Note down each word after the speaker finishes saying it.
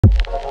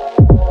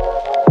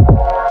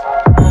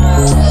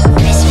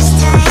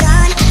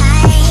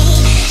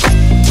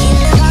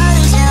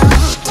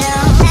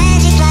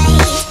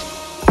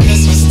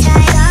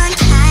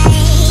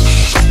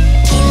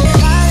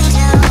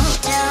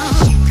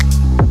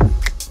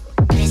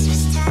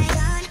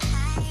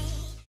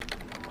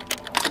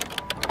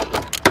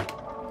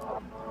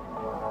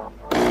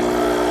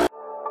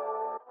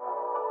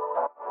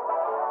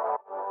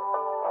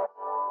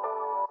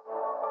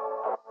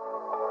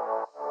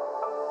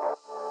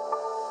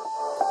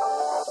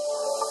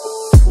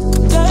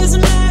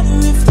Doesn't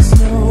matter if the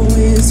snow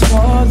is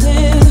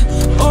falling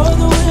or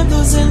the wind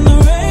blows and the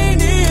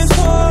rain is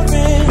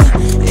pouring.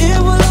 It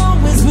will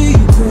always be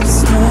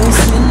Christmas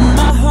in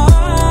my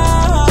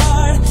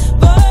heart.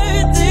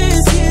 But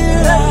this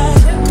year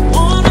I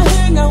wanna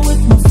hang out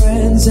with my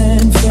friends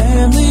and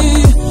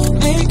family,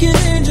 making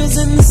angels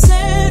in the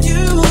sand,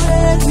 you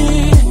and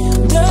me.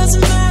 Doesn't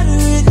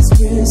matter, it's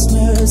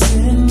Christmas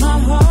in my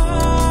heart.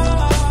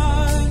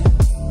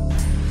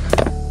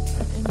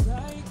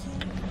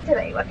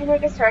 Today, what can I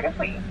get started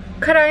for you?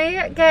 Could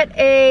I get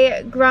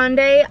a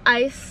grande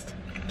iced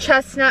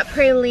chestnut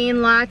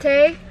praline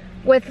latte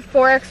with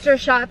 4 extra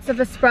shots of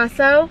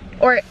espresso?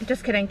 Or,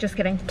 just kidding,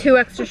 2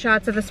 extra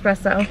shots of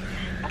espresso.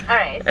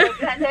 Alright, so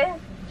grande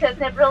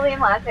chestnut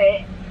praline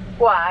latte,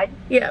 quad.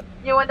 Yep.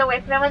 You want the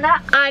whipped cream in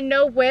that?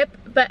 No whip,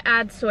 but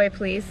add soy,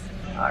 please.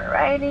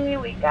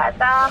 Alrighty, we got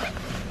them.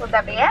 Will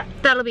that be it?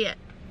 That'll be it.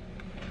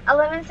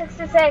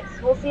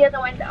 11:66. We'll see you at the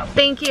window.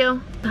 Thank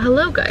you.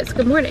 Hello guys,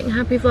 good morning.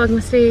 Happy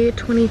Vlogmas Day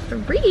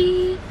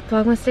 23.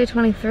 Vlogmas Day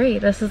 23.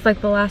 This is like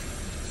the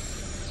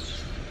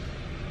last...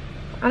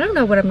 I don't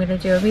know what I'm gonna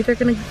do. I'm either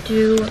gonna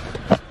do...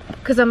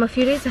 Because I'm a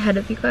few days ahead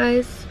of you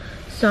guys.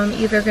 So I'm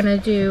either gonna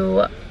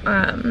do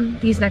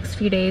these next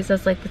few days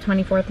as like the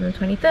 24th and the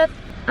 25th.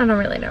 I don't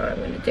really know what I'm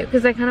gonna do.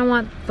 Because I kind of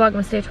want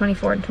Vlogmas Day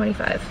 24 and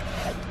 25.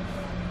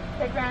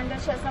 The grande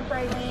chestnut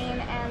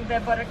praline and the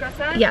butter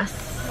croissant?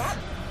 Yes. Yeah.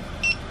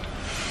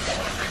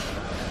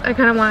 I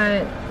kind of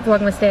want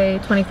Vlogmas Day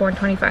 24 and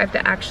 25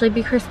 to actually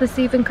be Christmas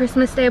Eve and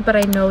Christmas Day, but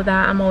I know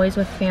that I'm always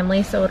with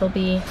family, so it'll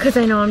be, because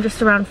I know I'm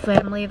just around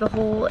family the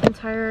whole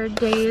entire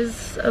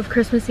days of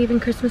Christmas Eve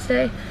and Christmas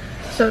Day,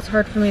 so it's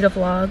hard for me to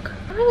vlog.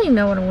 I don't really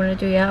know what I'm going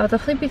to do yet. I'll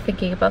definitely be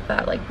thinking about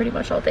that like pretty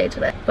much all day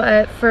today.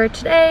 But for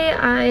today,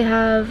 I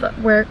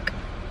have work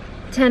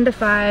 10 to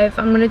 5.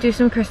 I'm gonna do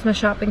some Christmas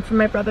shopping for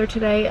my brother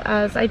today,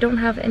 as I don't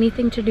have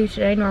anything to do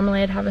today.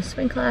 Normally I'd have a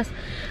swim class,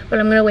 but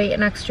I'm gonna wait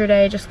an extra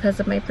day just because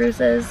of my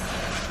bruises.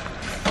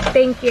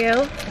 Thank you.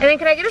 And then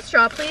can I get a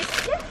straw, please?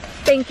 Yes.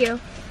 Thank you.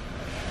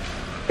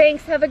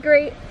 Thanks. Have a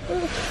great...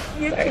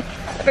 sorry.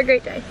 Have a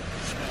great day.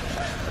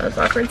 That was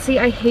awkward. See,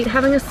 I hate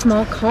having a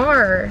small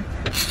car,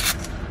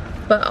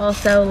 but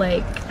also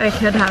like I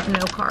could have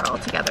no car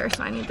altogether,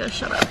 so I need to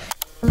shut up.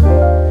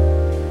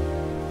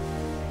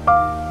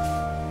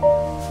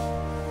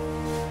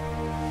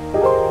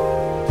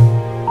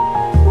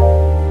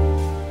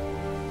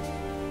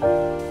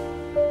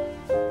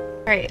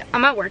 Alright,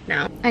 I'm at work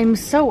now. I'm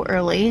so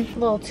early, a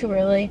little too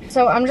early.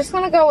 So I'm just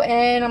gonna go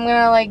in, I'm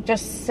gonna like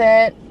just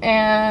sit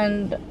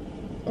and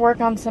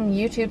work on some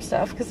YouTube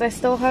stuff because I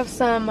still have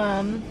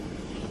some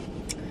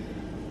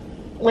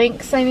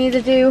links I need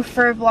to do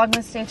for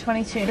Vlogmas Day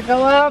 22 to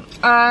go up.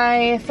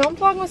 I filmed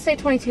Vlogmas Day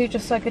 22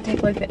 just so I could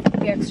take like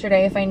the extra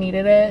day if I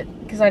needed it,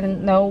 because I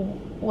didn't know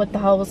what the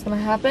hell was gonna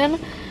happen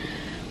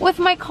with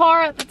my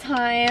car at the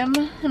time,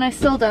 and I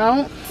still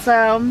don't,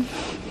 so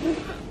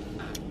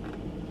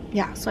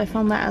yeah, so I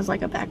filmed that as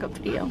like a backup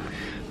video.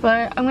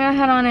 But I'm gonna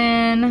head on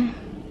in.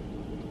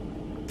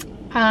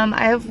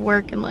 I have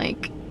work in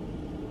like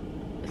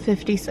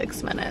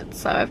 56 minutes,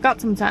 so I've got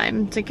some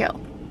time to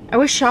kill. I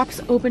wish shops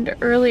opened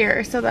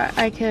earlier so that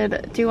I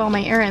could do all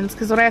my errands,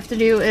 because what I have to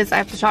do is I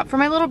have to shop for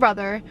my little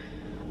brother.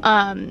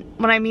 When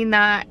I mean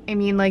that, I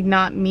mean like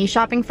not me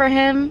shopping for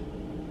him,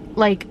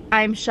 like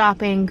I'm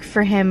shopping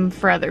for him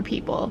for other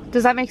people.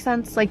 Does that make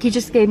sense? Like he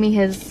just gave me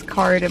his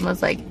card and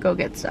was like, go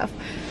get stuff.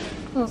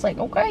 I was like,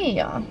 okay,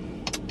 yeah.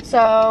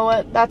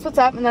 So that's what's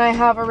up. And then I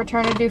have a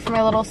return to do for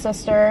my little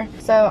sister.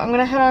 So I'm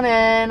gonna head on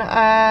in.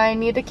 I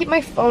need to keep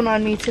my phone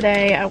on me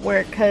today at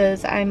work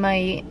because I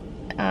might,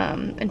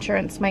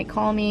 insurance might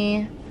call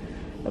me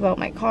about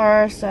my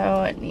car. So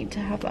I need to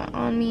have that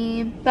on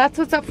me. That's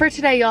what's up for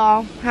today,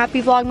 y'all.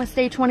 Happy Vlogmas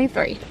Day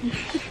 23.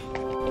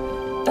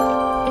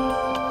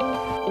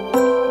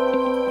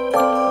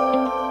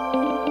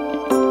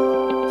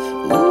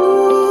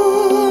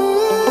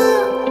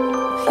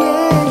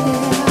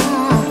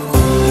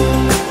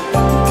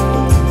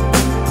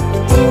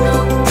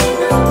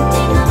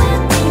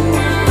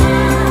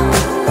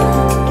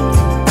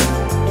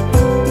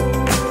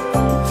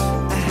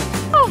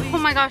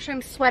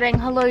 I'm sweating.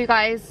 Hello you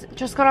guys,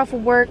 just got off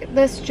of work.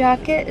 This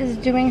jacket is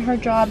doing her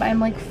job. I'm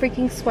like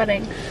freaking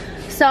sweating.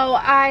 So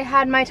I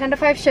had my 10 to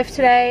 5 shift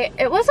today.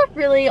 It was a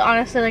really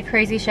honestly like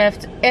crazy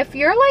shift. If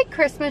you're like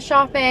Christmas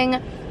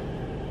shopping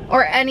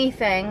or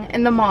anything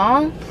in the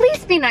mall,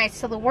 please be nice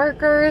to the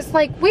workers.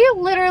 Like we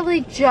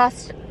literally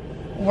just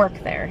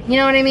work there, you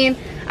know what I mean?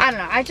 I don't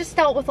know, I just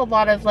dealt with a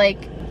lot of like,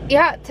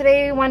 yeah,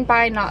 today went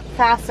by not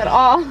fast at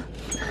all.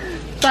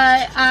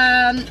 But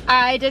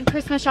I did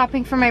Christmas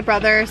shopping for my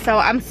brother, so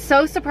I'm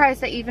so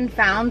surprised I even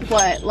found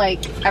what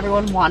like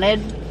everyone wanted,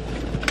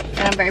 and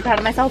I'm very proud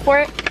of myself for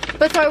it.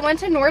 But so I went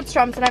to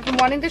Nordstrom's and I've been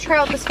wanting to try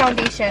out this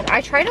foundation.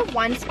 I tried it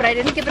once, but I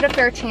didn't give it a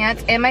fair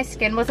chance, and my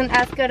skin wasn't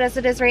as good as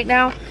it is right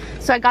now.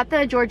 So I got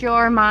the Giorgio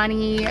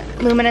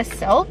Armani Luminous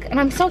Silk, and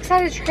I'm so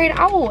excited to try it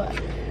out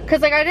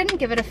because like I didn't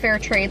give it a fair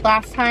trade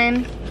last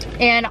time,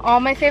 and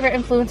all my favorite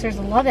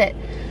influencers love it.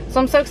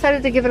 So I'm so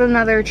excited to give it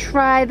another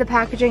try. The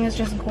packaging is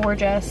just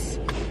gorgeous.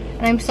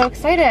 And I'm so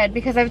excited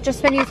because I've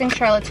just been using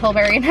Charlotte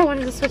Tilbury and I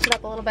wanted to switch it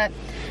up a little bit.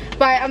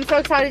 But I'm so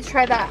excited to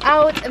try that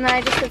out. And then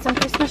I just did some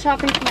Christmas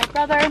shopping for my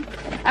brother.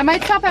 I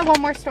might stop at one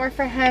more store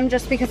for him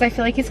just because I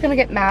feel like he's gonna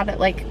get mad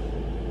at like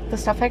the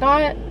stuff I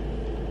got.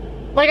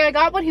 Like I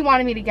got what he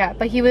wanted me to get,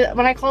 but he was,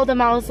 when I called him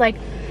I was like,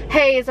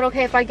 hey, is it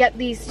okay if I get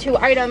these 2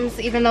 items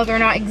even though they're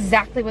not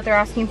exactly what they're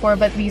asking for,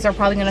 but these are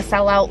probably gonna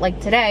sell out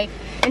like today.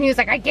 And he was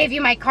like, I gave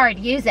you my card,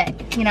 use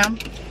it, you know?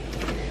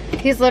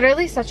 He's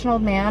literally such an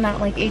old man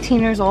at like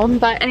 18 years old.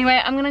 But anyway,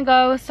 I'm gonna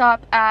go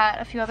stop at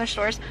a few other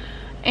stores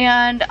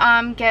and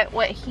get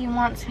what he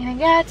wants me to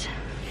get.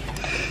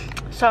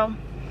 So,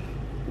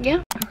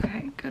 yeah.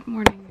 Okay, good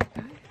morning,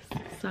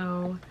 guys.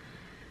 So,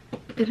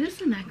 it is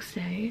the next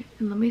day,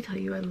 and let me tell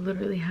you, I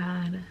literally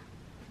had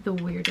the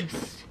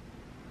weirdest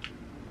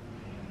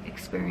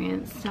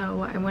experience.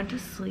 So, I went to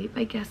sleep,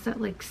 I guess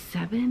at like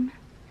 7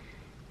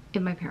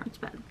 in my parents'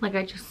 bed. Like,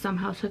 I just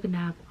somehow took a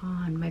nap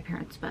on my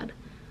parents' bed.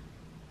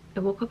 I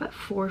woke up at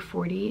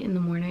 4:40 in the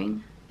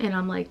morning and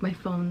I'm like, my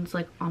phone's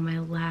like on my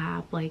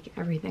lap, like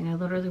everything. I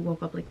literally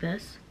woke up like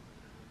this.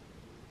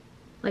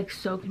 Like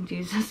so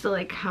confused as to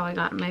like how I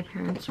got in my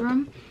parents'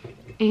 room.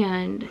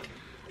 And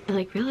I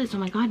like realized, oh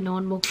my god, no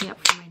one woke me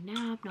up from my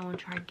nap. No one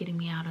tried getting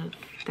me out of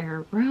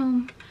their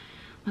room.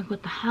 I'm like,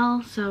 what the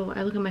hell? So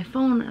I look at my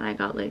phone and I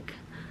got like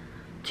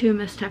 2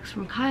 missed texts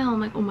from Kyle.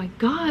 I'm like, oh my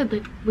god,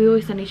 like we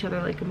always send each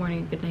other like good morning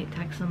and good night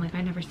texts. I'm like,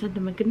 I never sent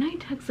him a good night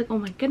text. Like, oh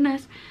my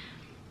goodness.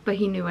 But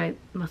he knew I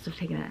must have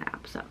taken a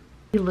nap, so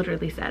he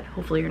literally said,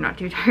 hopefully you're not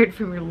too tired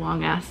from your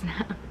long ass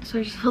nap. So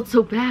I just felt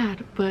so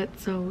bad. But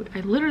so I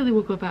literally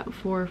woke up at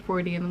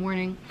 4:40 in the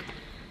morning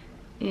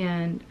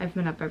and I've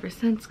been up ever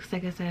since because I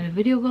guess I had a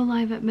video go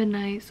live at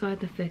midnight, so I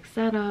had to fix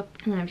that up.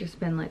 And I've just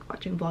been like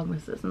watching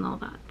vlogmases and all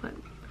that. But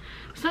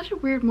it was such a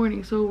weird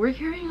morning. So we're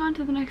carrying on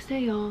to the next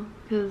day, y'all,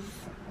 because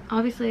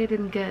obviously I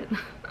didn't get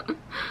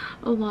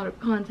a lot of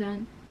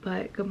content.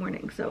 But good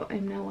morning. So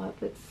I'm now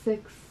up at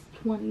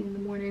 6:20 in the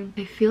morning.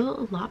 I feel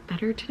a lot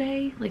better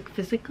today, like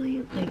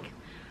physically. Like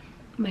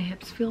my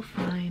hips feel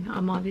fine.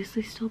 I'm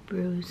obviously still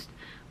bruised.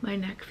 My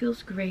neck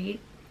feels great.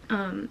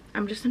 I'm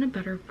just in a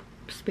better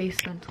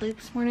space mentally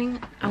this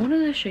morning. I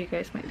wanted to show you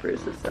guys my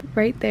bruises.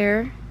 Right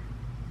there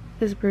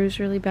is bruised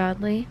really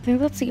badly. I think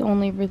that's the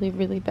only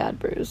really bad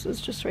bruise,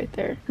 is just right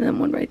there, and then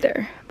one right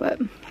there. But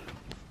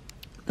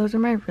those are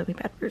my really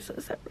bad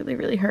bruises that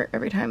really hurt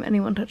every time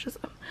anyone touches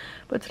them.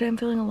 But today I'm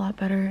feeling a lot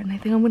better, and I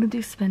think I'm gonna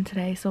do spin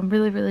today, so I'm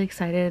really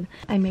excited.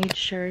 I made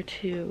sure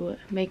to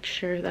make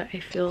sure that I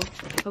feel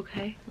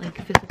okay, like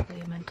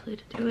physically and mentally,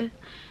 to do it.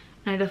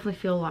 And I definitely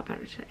feel a lot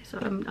better today, so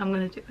I'm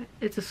gonna do it.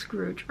 It's a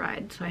Scrooge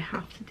ride, so I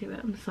have to do it.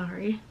 I'm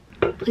sorry.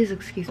 Please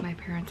excuse my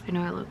parents. I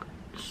know I look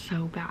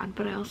so bad,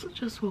 but I also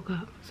just woke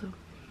up, so.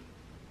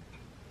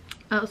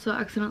 I also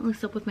accidentally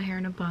slept with my hair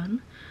in a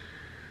bun.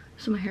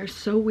 So my hair is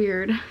so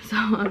weird, so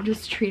I'm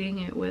just treating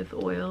it with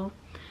oil.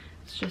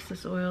 It's just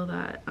this oil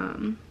that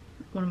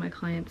one of my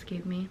clients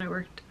gave me. I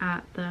worked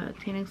at the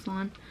tanning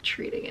salon,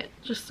 treating it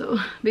just so,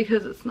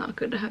 because it's not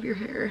good to have your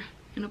hair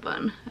in a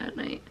bun at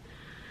night.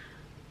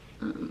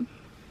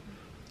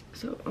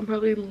 So I'm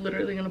probably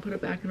literally gonna put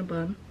it back in a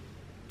bun,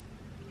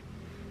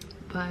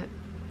 but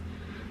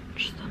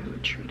just thought I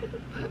would treat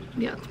it. But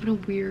yeah, it's been a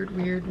weird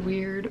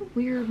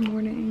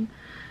morning.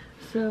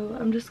 So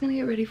I'm just gonna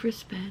get ready for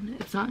spin.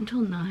 It's not until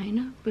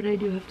 9, but I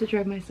do have to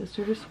drive my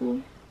sister to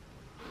school.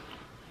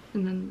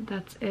 And then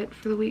that's it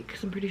for the week,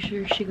 because I'm pretty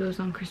sure she goes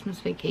on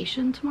Christmas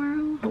vacation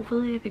tomorrow.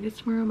 Hopefully, I think it's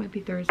tomorrow, might be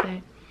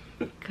Thursday.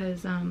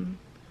 Because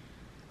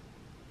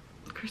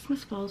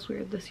Christmas falls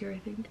weird this year, I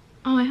think.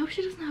 Oh, I hope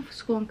she doesn't have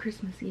school on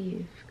Christmas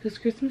Eve, because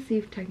Christmas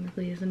Eve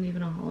technically isn't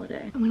even a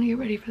holiday. I'm gonna get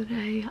ready for the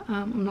day.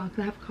 I'm not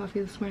gonna have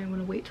coffee this morning. I'm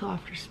gonna wait till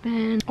after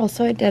spin.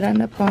 Also, I did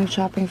end up going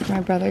shopping for my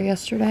brother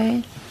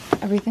yesterday.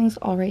 Everything's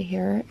all right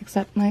here,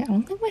 except I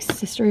don't think my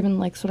sister even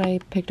likes what I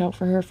picked out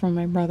for her from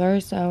my brother,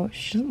 so if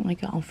she doesn't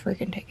like it, I'll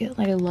freaking take it.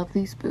 Like, I love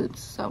these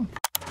boots, so.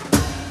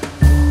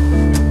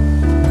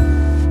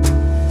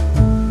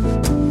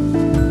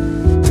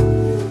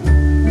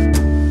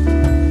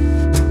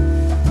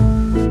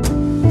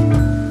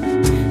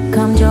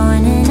 Come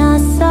joining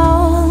us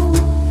all,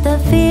 the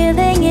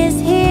feeling is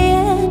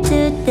here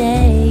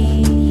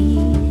today.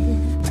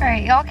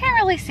 Alright, y'all can't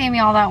really see me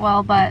all that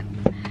well, but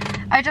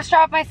I just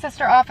dropped my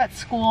sister off at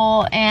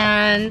school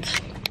and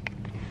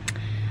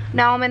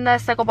now I'm in the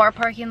Cycle Bar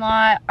parking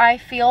lot. I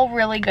feel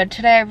really good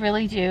today, I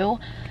really do.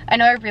 I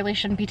know I really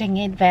shouldn't be taking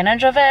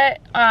advantage of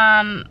it,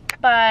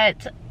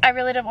 but I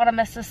really didn't want to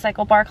miss this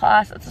Cycle Bar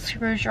class. It's a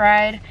Scrooge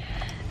ride.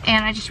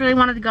 And I just really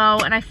wanted to go,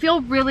 and I feel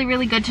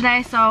really good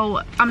today,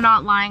 so I'm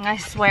not lying, I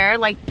swear.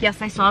 Like,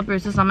 yes, I still have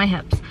bruises on my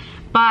hips,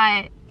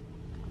 but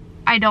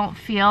I don't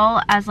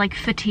feel as like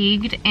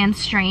fatigued and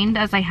strained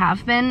as I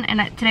have been, and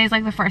today's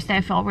like the first day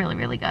I feel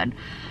really good.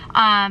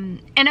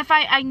 And if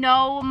I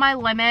know my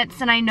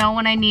limits, and I know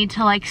when I need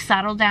to like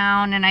settle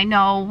down, and I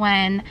know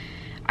when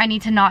I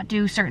need to not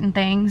do certain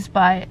things,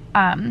 but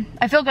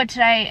I feel good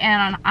today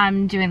and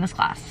I'm doing this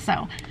class.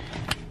 So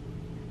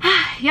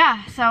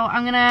yeah, so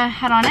I'm gonna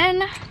head on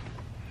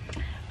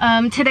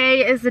in.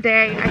 Today is the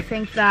day I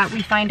think that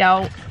we find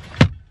out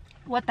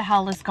what the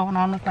hell is going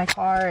on with my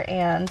car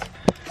and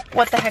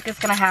what the heck is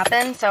gonna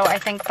happen. So I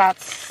think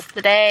that's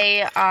the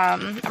day.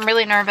 I'm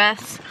really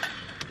nervous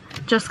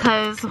just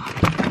because,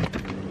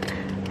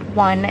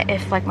 one,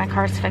 if like my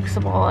car's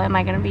fixable, am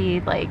I gonna be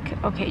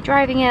like okay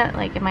driving it?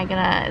 Like,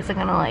 is it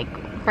gonna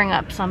like bring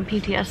up some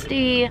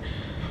PTSD?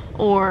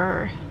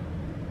 Or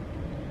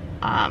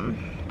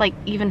like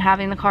even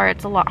having the car,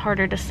 it's a lot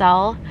harder to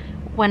sell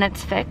when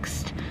it's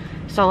fixed.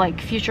 So like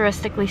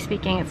futuristically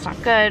speaking, it's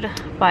not good,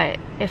 but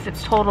if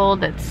it's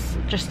totaled, it's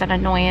just an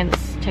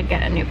annoyance to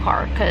get a new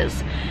car,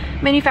 because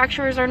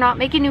manufacturers are not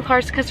making new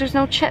cars because there's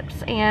no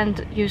chips,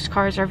 and used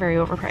cars are very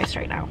overpriced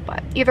right now.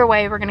 But either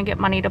way, we're gonna get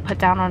money to put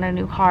down on a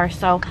new car.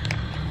 So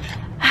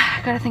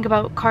I gotta think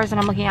about cars that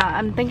I'm looking at.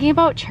 I'm thinking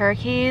about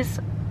Cherokees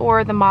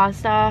or the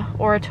Mazda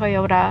or a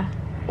Toyota,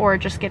 or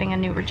just getting a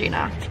new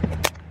Regina.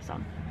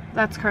 So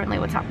that's currently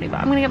what's happening.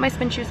 But I'm gonna get my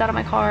spin shoes out of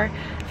my car.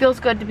 Feels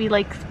good to be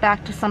like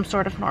back to some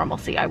sort of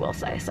normalcy, I will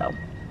say. So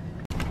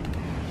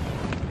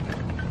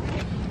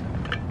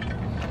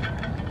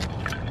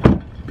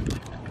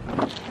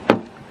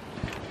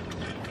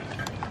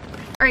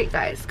alright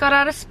guys, got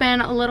out of spin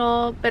a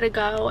little bit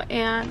ago,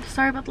 and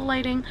sorry about the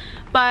lighting,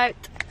 but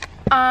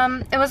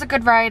it was a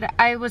good ride.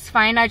 I was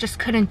fine, I just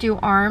couldn't do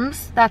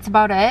arms, that's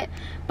about it.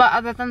 But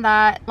other than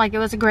that, like, it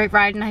was a great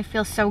ride and I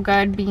feel so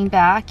good being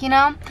back, you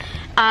know.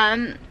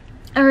 I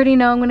already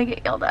know I'm gonna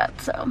get yelled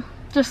at, so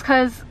just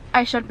because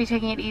I should be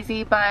taking it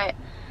easy, but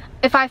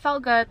if I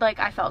felt good, like,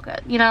 I felt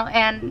good, you know,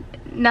 and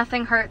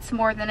nothing hurts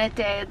more than it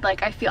did.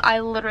 Like, I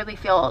literally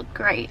feel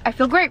great. I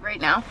feel great right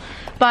now.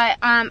 But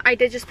I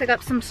did just pick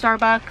up some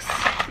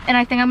Starbucks, and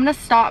I think I'm gonna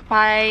stop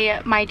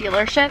by my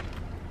dealership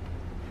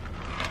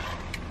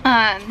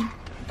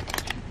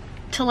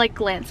to like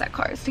glance at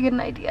cars to get an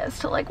idea as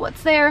to like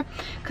what's there,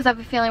 because I have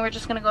a feeling we're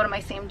just gonna go to my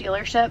same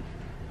dealership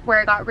where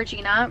I got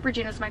Regina.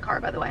 Regina's my car,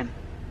 by the way.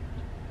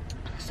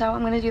 So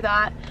I'm gonna do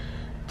that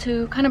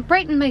to kind of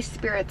brighten my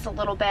spirits a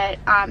little bit.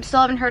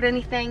 Still haven't heard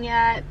anything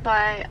yet,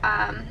 but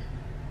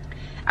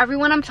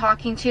everyone I'm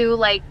talking to,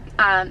 like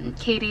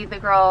Katie, the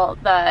girl,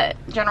 the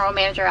general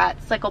manager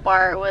at Cycle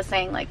Bar, was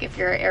saying like if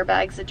your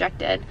airbag's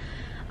ejected,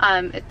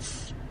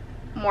 it's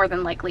more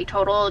than likely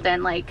totaled.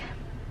 And like,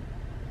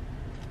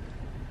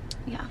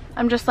 yeah,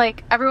 I'm just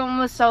like, everyone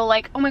was so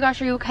like, oh my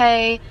gosh, are you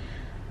okay?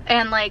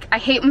 And like, I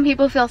hate when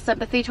people feel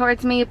sympathy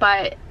towards me,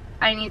 but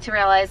I need to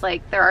realize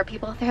like there are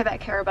people out there that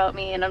care about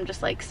me, and I'm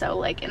just like so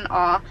like in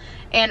awe.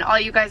 And all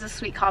you guys'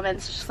 sweet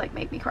comments just like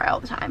make me cry all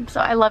the time.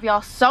 So I love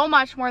y'all so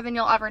much, more than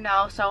you'll ever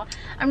know. So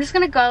I'm just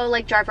gonna go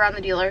like drive around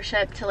the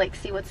dealership to like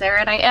see what's there.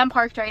 And I am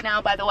parked right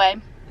now, by the way.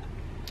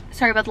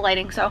 Sorry about the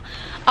lighting. So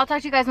I'll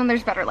talk to you guys when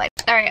there's better light.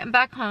 All right, I'm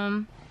back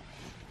home.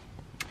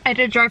 I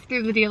did drive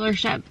through the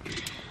dealership.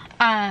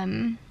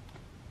 I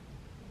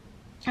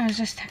was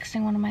just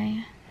texting one of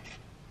my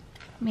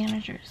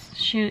managers.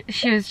 She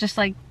was just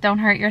like, don't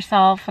hurt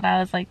yourself, and I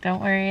was like,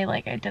 don't worry,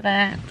 like I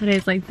didn't.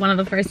 Today's like one of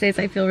the first days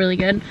I feel really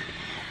good.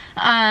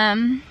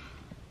 I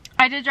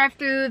did drive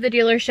through the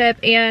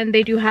dealership, and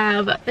they do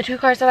have the two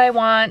cars that I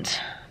want.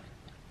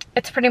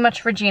 It's pretty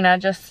much Regina,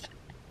 just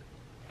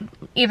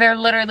either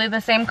literally the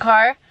same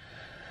car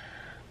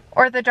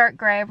or the dark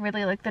gray. I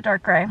really like the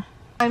dark gray.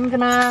 I'm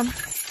gonna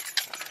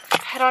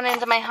head on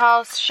into my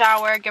house,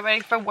 shower, get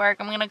ready for work.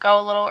 I'm gonna go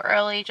a little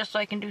early just so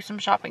I can do some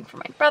shopping for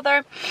my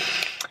brother.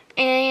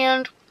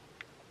 And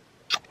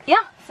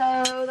yeah,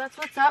 so that's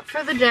what's up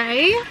for the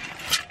day.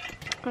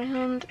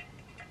 And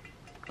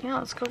yeah,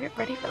 let's go get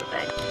ready for the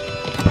day.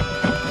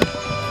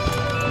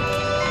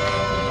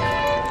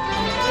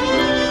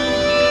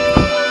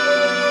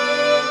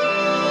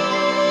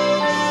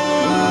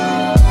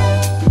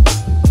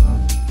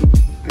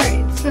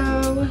 Alright,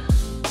 so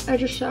I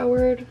just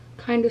showered,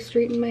 kind of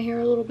straightened my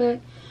hair a little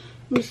bit.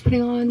 I'm just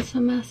putting on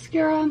some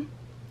mascara.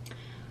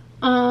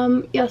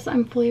 Yes,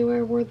 I'm fully aware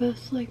I wore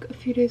this like a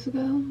few days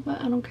ago,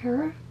 but I don't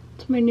care.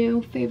 It's my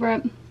new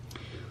favorite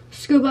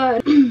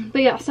scuba.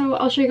 But yeah, so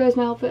I'll show you guys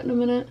my outfit in a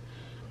minute.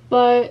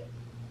 But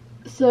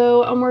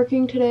so I'm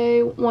working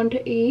today 1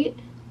 to 8.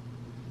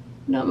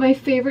 Not my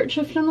favorite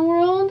shift in the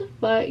world,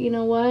 but you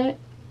know what?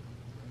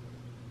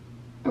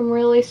 I'm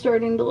really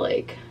starting to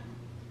like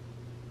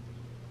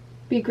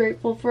be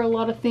grateful for a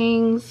lot of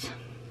things.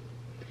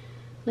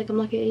 Like, I'm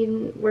lucky I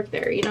even work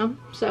there, you know?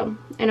 So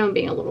I know I'm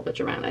being a little bit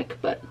dramatic,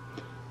 but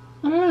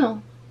I don't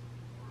know.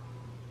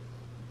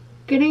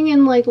 Getting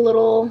in like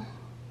little,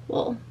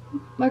 well,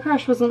 my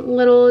crash wasn't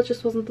little, it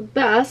just wasn't the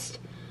best.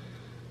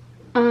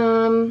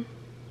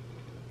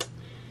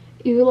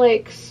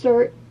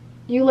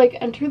 You like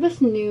enter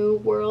this new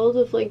world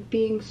of like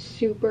being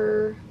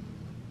super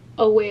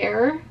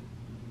aware,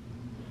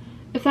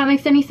 if that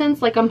makes any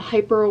sense. Like, I'm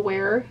hyper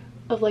aware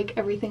of like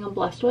everything I'm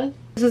blessed with.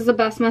 This is the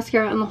best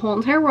mascara in the whole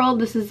entire world.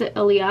 This is the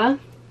Ilia.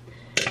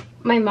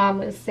 My mom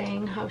was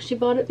saying how she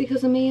bought it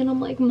because of me, and I'm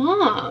like,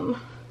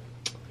 Mom,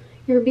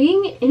 You're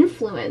being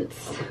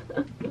influenced.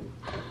 But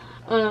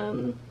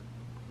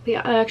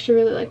yeah, I actually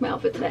really like my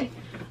outfit today.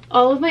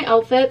 All of my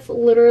outfits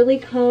literally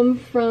come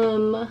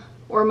from,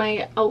 or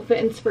my outfit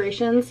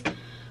inspirations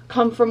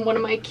come from one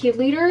of my key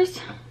leaders,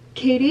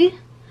 Katie.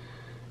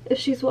 If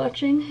she's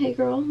watching, hey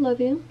girl, love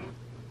you.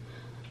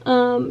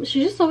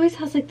 She just always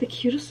has like the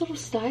cutest little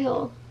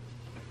style.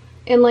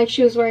 And like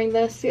she was wearing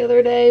this the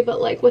other day,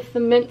 but like with the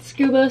mint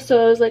scuba,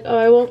 so I was like, oh,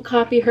 I won't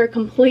copy her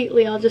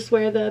completely, I'll just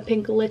wear the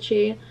pink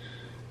lychee.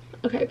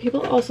 Okay,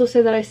 people also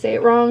say that I say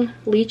it wrong.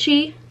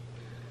 Lychee?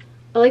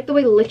 I like the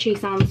way lychee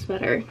sounds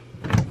better.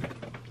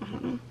 I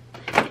don't know.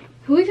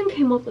 Who even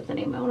came up with the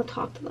name? I want to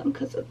talk to them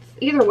because it's,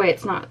 either way,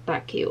 it's not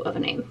that cute of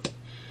a name.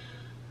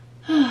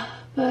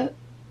 But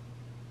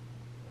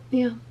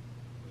yeah,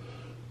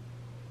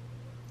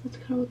 that's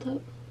kind of what's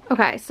up.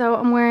 Okay, so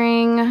I'm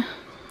wearing,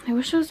 I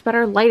wish it was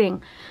better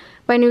lighting,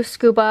 my new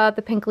scuba,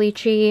 the pink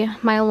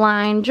lychee, my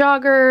Line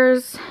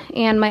joggers,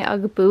 and my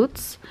UGG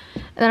boots.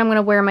 And then I'm going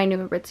to wear my new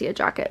Aritzia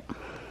jacket.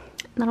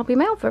 And that'll be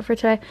my outfit for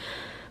today.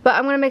 But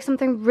I'm going to make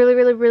something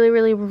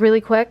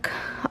really quick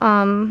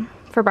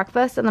for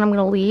breakfast, and then I'm going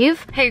to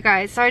leave. Hey you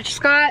guys, so I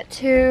just got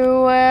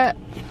to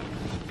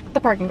the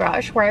parking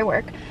garage where I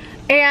work.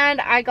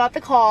 And I got the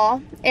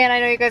call, and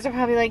I know you guys are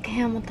probably like,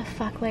 Cam, what the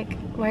fuck, like,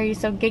 why are you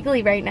so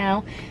giggly right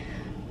now?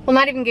 Well,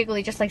 not even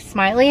giggly, just like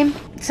smiley.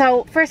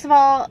 So first of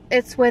all,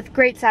 it's with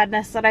great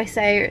sadness that I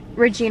say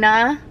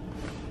Regina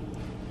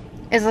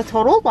is a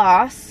total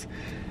loss.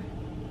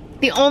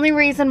 The only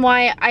reason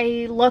why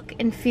I look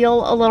and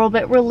feel a little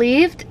bit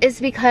relieved is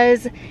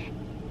because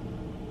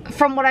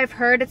from what I've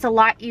heard, it's a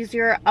lot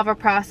easier of a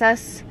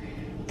process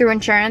through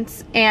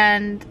insurance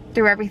and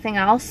through everything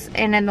else.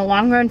 And in the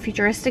long run,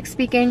 futuristic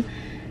speaking,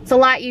 it's a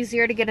lot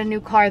easier to get a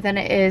new car than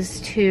it is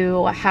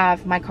to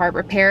have my car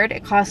repaired.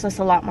 It costs us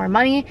a lot more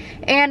money.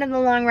 And in the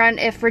long run,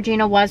 if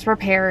Regina was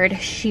repaired,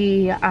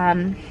 she,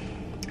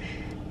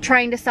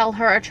 trying to sell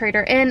her or trade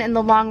her in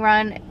the long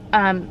run,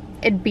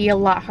 it'd be a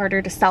lot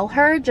harder to sell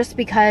her just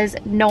because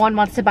no one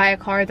wants to buy a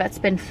car that's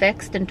been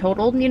fixed and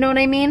totaled, you know what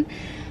I mean?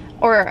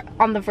 Or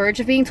on the verge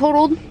of being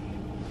totaled.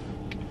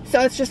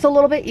 So it's just a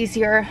little bit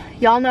easier.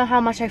 Y'all know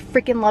how much I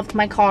freaking loved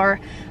my car.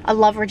 I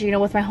love Regina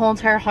with my whole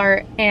entire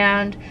heart,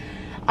 and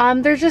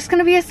there's just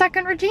gonna be a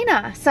second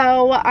Regina.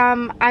 So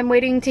I'm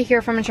waiting to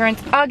hear from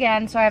insurance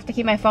again, so I have to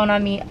keep my phone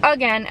on me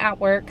again at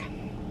work.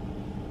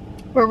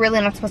 We're really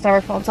not supposed to have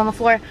our phones on the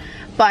floor.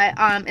 But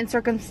in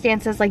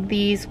circumstances like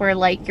these where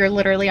like you're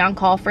literally on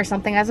call for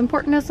something as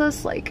important as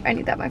this, like I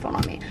need to have my phone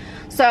on me.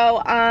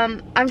 So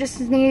I'm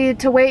just need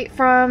to wait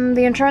from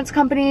the insurance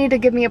company to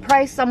give me a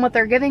price on what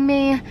they're giving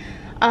me.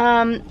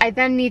 I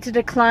then need to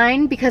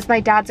decline because my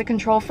dad's a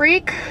control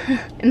freak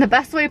in the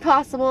best way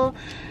possible.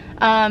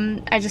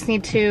 I just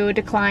need to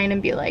decline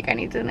and be like, I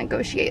need to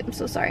negotiate. I'm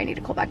so sorry. I need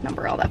a callback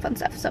number, all that fun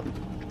stuff. So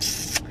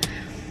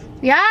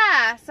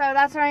yeah, so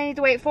that's what I need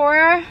to wait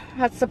for.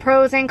 That's the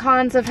pros and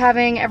cons of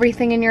having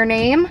everything in your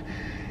name.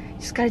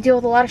 Just gotta deal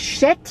with a lot of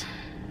shit.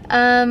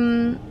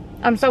 I'm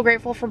so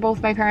grateful for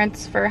both my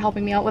parents for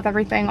helping me out with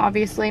everything,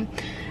 obviously.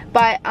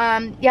 But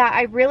yeah,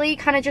 I really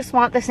kind of just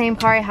want the same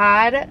car I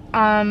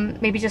had,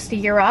 maybe just a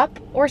year up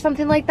or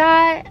something like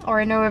that,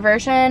 or a newer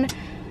version.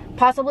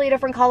 Possibly a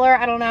different color,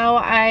 I don't know.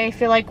 I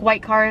feel like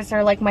white cars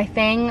are like my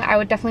thing. I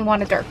would definitely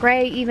want a dark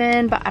gray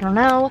even, but I don't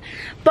know.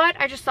 But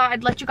I just thought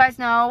I'd let you guys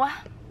know.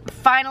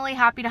 Finally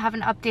happy to have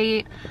an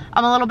update.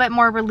 I'm a little bit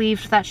more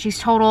relieved that she's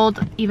totaled,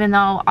 even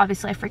though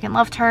obviously I freaking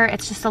loved her.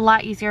 It's just a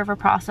lot easier of a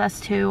process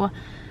to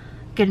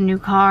get a new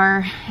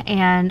car,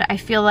 and I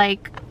feel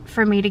like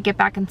for me to get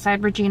back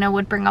inside Regina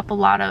would bring up a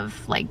lot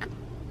of like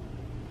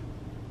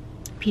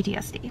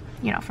PTSD,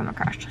 you know, from the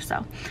crash.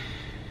 So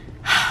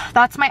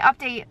that's my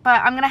update,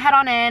 but I'm gonna head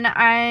on in.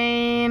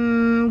 I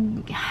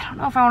don't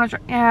know if I want to,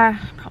 yeah,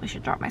 probably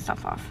should drop my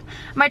stuff off.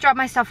 I might drop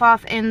my stuff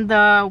off in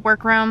the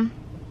workroom.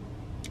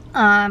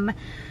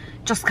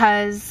 Just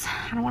cause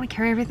I don't want to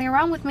carry everything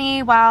around with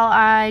me while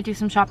I do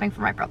some shopping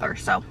for my brother.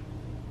 So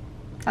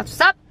that's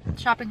what's up.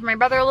 Shopping for my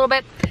brother a little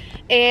bit.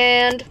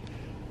 And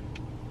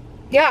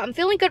yeah, I'm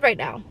feeling good right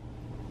now,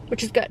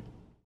 which is good.